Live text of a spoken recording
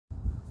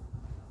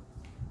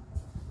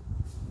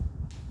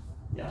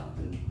Yeah.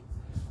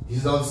 This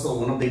is also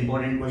one of the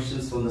important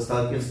questions from the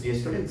circuits, dear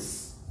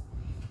students.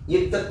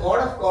 If the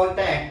chord of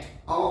contact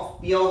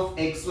of P of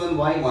x1,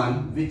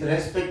 y1 with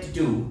respect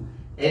to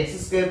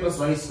x² plus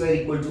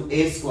y² equal to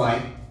a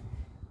square,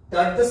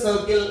 cut the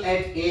circle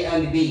at A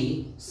and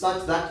B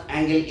such that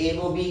angle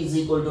AOB is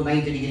equal to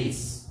 90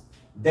 degrees.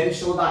 Then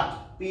show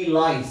that P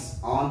lies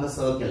on the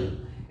circle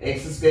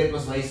x²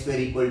 plus y²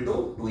 equal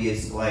to 2a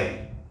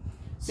square.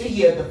 See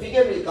here, the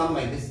figure will come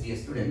like this, dear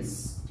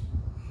students.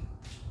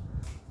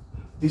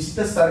 This is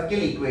the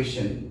circle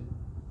equation.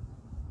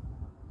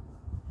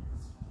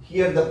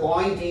 Here the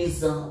point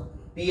is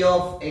P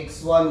of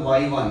x1,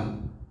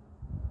 y1.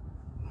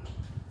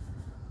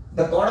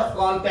 The chord of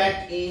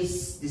contact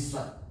is this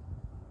one.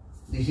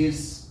 This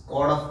is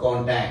chord of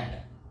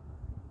contact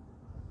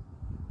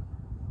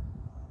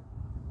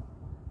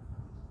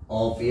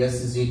of S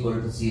is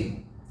equal to 0.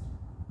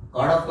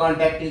 Chord of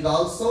contact is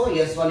also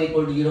S1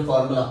 equal to 0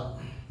 formula.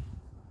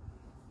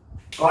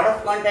 Chord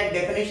of contact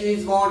definition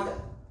is what?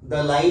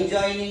 The line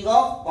joining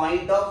of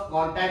point of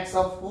contacts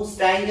of whose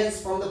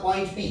tangents from the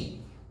point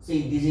P.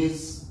 See, this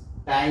is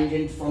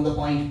tangent from the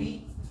point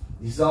P.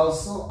 This is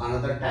also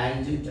another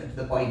tangent at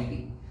the point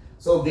P.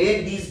 So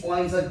where these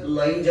points are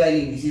line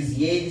joining, this is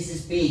A, this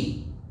is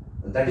P.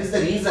 That is the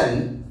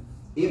reason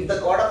if the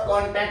chord of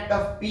contact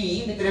of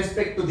P with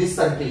respect to this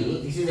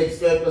circle, this is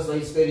x² plus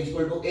y² is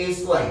equal to a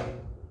square,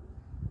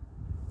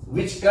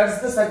 which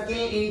cuts the circle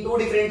in two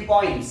different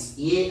points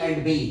A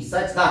and B,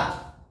 such that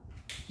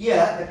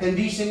here the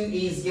condition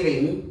is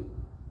given,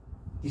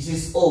 this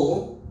is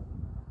O.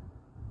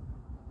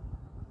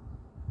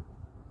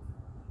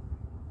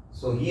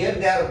 So here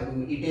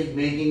it is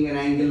making an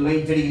angle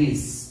 90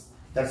 degrees.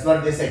 That's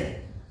what they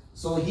said.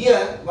 So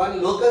here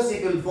one locus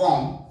it will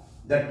form.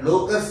 That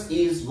locus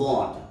is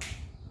what?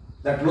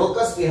 That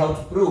locus we have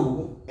to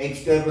prove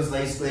x² plus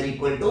y²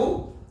 equal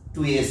to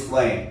 2a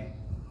square.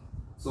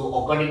 So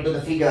according to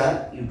the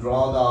figure, you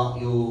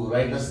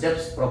write the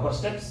steps, proper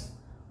steps.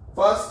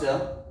 First,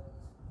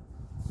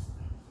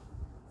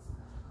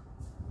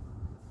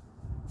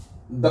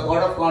 the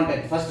chord of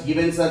contact, first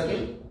given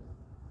circle,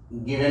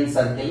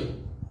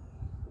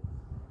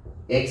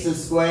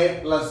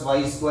 x² plus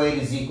y²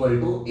 is equal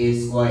to a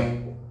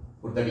square.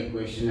 Put that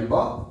equation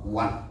number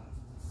 1.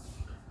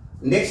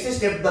 Next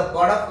step, the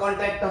chord of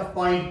contact of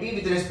point P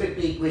with respect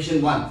to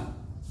equation 1.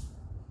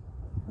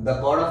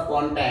 The chord of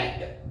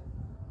contact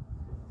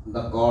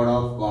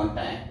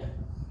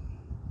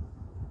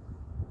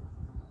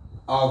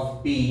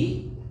of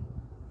P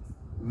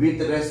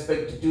with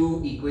respect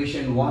to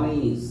equation 1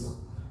 is,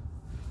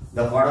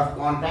 the chord of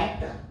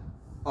contact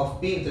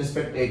of P with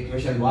respect to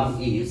equation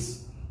 1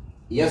 is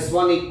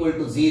S1 equal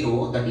to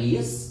 0, that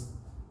is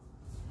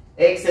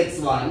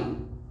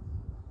x(x1)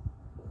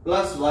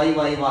 plus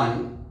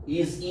y(y1)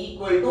 is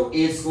equal to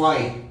a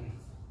square.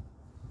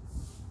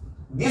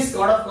 This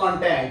chord of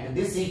contact,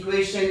 this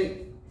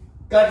equation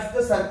cuts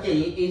the circle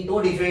in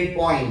two different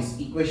points,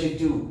 equation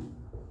 2,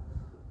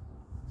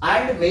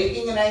 and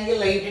making an angle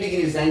 90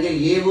 degrees. Angle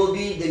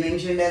AOB they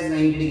mentioned as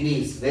 90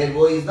 degrees, where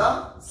O is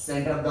the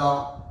center of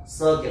the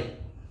circle.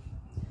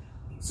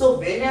 So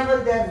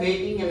whenever they are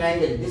making an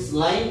angle, this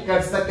line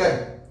cuts the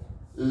curve.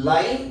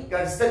 Line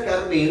cuts the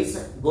curve means,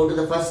 go to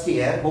the first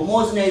here,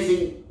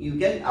 homogenizing you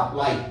can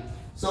apply.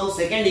 So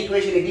second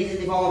equation, it is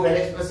in the form of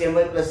Lx plus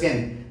My plus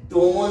N. To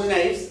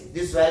homogenize,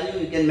 this value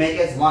you can make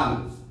as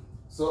 1.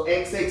 So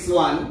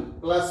x(x1)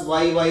 plus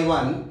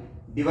y(y1)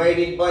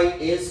 divided by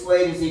a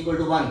square is equal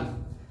to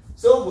 1.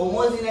 So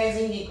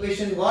homogenizing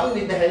equation 1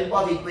 with the help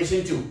of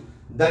equation 2.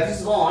 That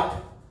is what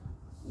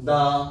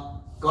the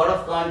chord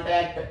of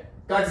contact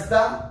cuts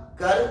the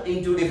curve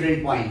into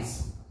different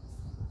points.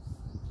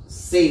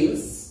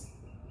 Since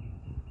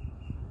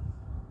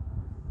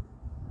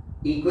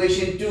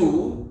equation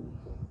 2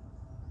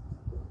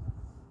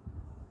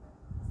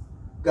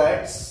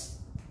 cuts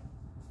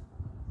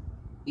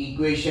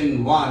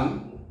equation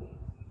 1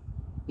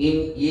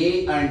 in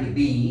A and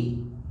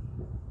B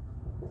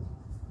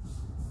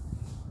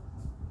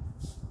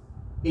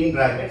in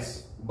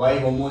brackets by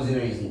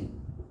homogenizing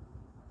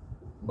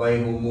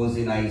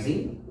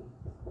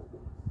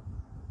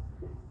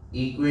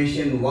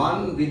equation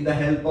 1 with the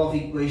help of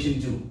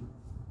equation 2.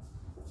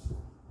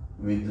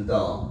 With the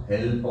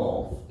help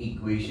of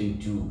equation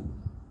 2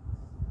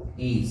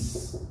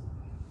 is,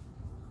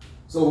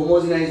 so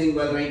homogenizing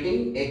by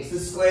writing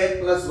x²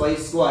 plus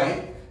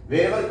y²,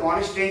 wherever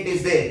constant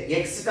is there,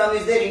 x term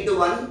is there into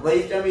 1,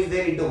 y term is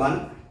there into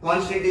 1,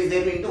 constant is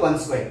there into 1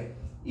 square,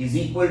 is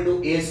equal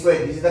to a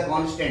square. This is the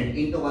constant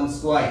into 1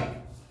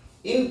 square.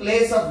 In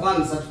place of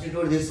 1,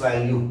 substitute this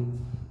value.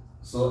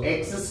 So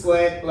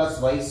x² plus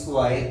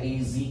y²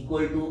 is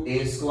equal to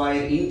a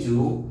square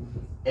into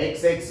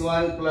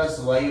x(x1) plus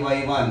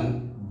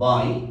y(y1)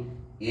 by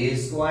a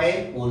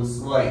square whole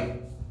square.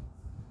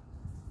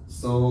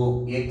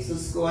 So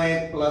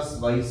x² plus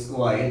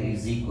y²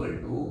 is equal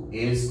to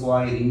a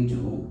square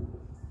into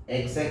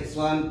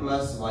x(x1)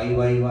 plus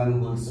y(y1)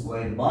 whole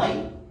square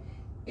by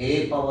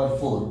a power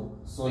 4.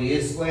 So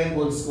a square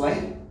whole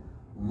square,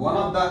 one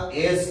of the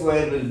a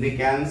square will be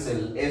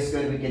cancelled. A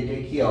square we can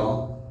take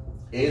here.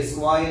 A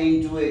square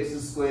into x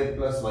square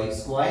plus y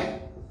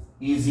square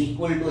is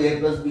equal to a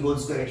plus b whole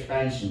square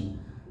expansion.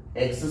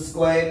 X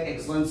square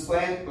x1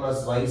 square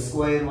plus y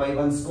square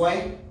y1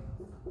 square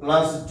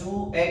plus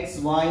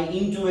 2xy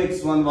into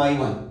x1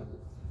 y1.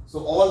 So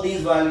all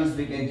these values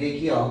we can take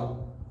here.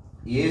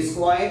 A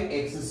square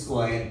x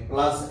square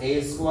plus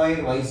a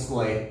square y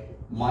square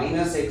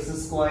minus x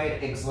square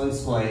x1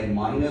 square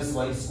minus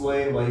y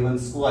square y1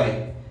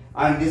 square,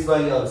 and this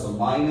value also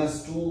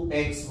minus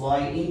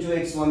 2xy into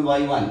x1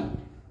 y1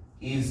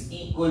 is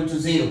equal to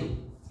 0.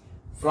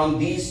 From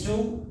these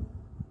two,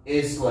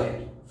 a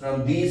square,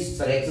 from these,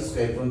 sorry, x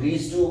square, from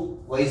these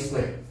two, y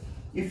square.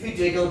 If we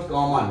take out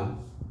common,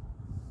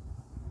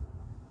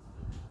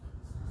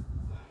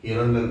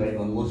 here on we'll write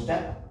one more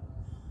step.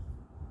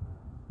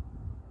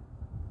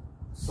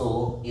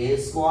 So a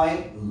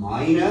square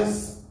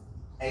minus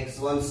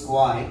x1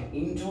 square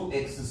into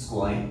x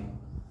square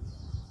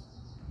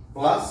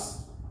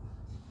plus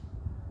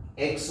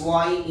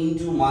xy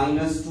into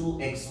minus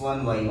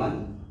 2x1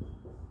 y1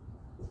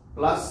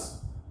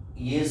 plus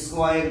a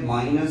square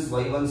minus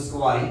y1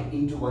 square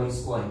into y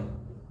square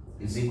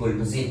is equal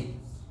to 0.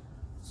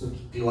 So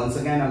once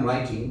again I am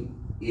writing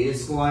a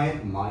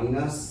square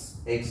minus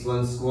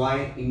x1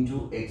 square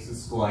into x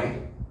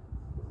square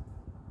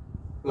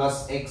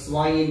plus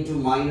xy into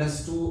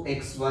minus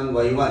 2x1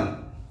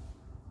 y1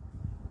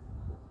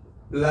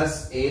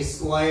 plus a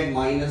square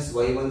minus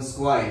y1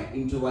 square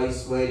into y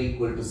square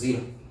equal to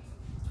 0.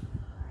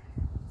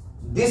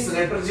 This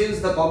represents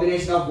the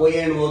combination of y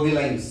and OB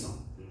lines.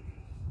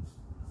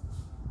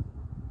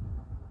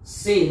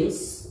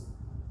 Since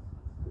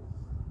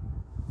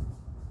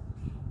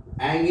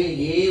angle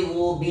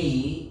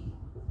AOB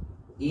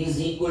is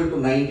equal to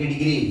 90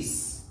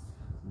 degrees,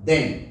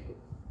 then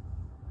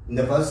in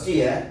the first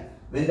year,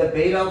 when the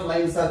pair of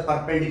lines are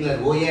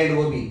perpendicular, OA and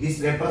OB, this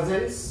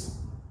represents,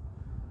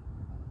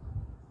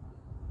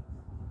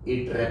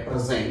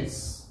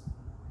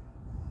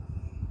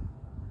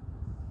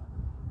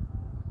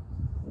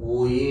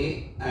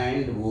 OA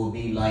and OB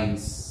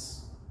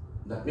lines.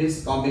 That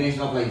means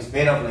combination of lines,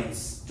 pair of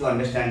lines. To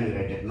understand, we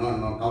write it. No,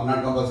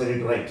 not compulsory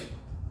to write.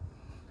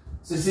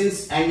 So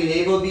since angle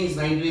AOB is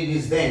 90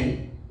 degrees,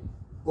 then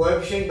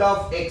coefficient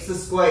of x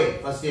square,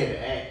 first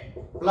year,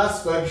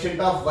 plus coefficient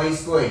of y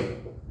square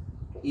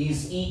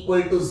is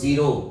equal to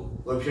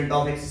 0. Coefficient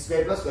of x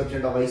square plus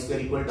coefficient of y square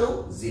equal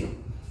to 0.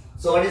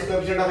 So what is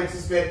coefficient of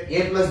x square?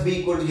 A plus b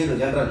equal to 0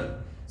 generally.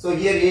 So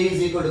here a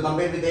is equal to,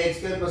 compare with x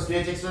square plus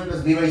 2x square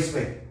plus by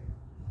square.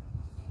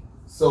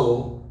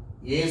 So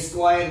a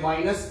square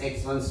minus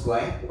x1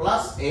 square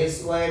plus a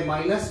square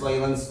minus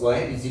y1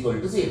 square is equal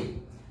to 0.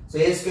 So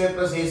a square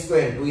plus a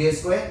square, 2a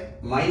square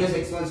minus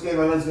x1 square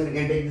y1 square, you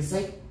can take this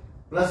side,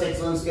 plus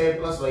x1 square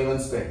plus y1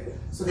 square.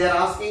 So they are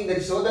asking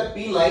that show that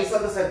P lies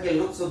on the circle.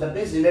 Look, so that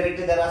means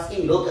indirectly they are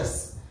asking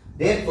locus.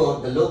 Therefore,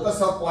 the locus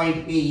of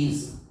point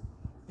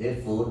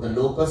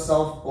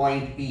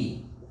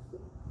P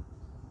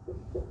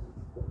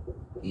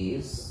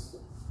is,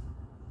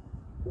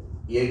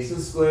 x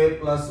square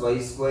plus y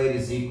square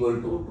is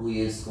equal to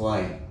 2a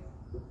square.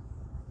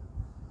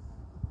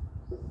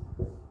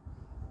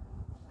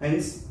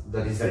 Hence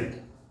the result.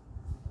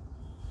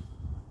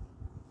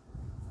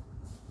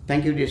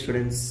 Thank you, dear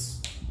students.